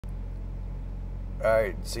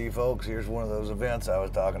Alright, see folks, here's one of those events I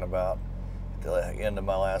was talking about at the end of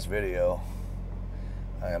my last video.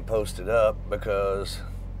 I am posted up because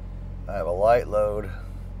I have a light load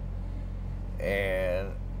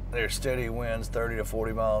and there's steady winds 30 to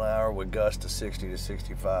 40 mile an hour with gusts to 60 to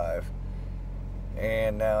 65.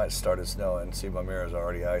 And now it started snowing. See, my mirror's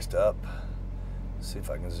already iced up. Let's see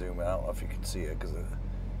if I can zoom in. I don't know if you can see it because you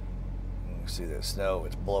can see that snow.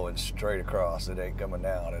 It's blowing straight across. It ain't coming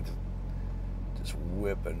down. It's just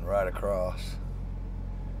whipping right across.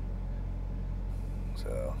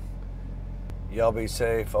 So y'all be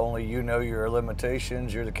safe. Only you know your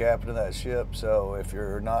limitations. You're the captain of that ship. So if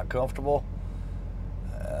you're not comfortable,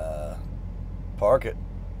 park it.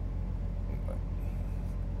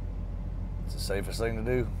 It's the safest thing to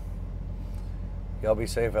do. Y'all be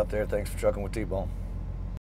safe out there. Thanks for trucking with T-Bone.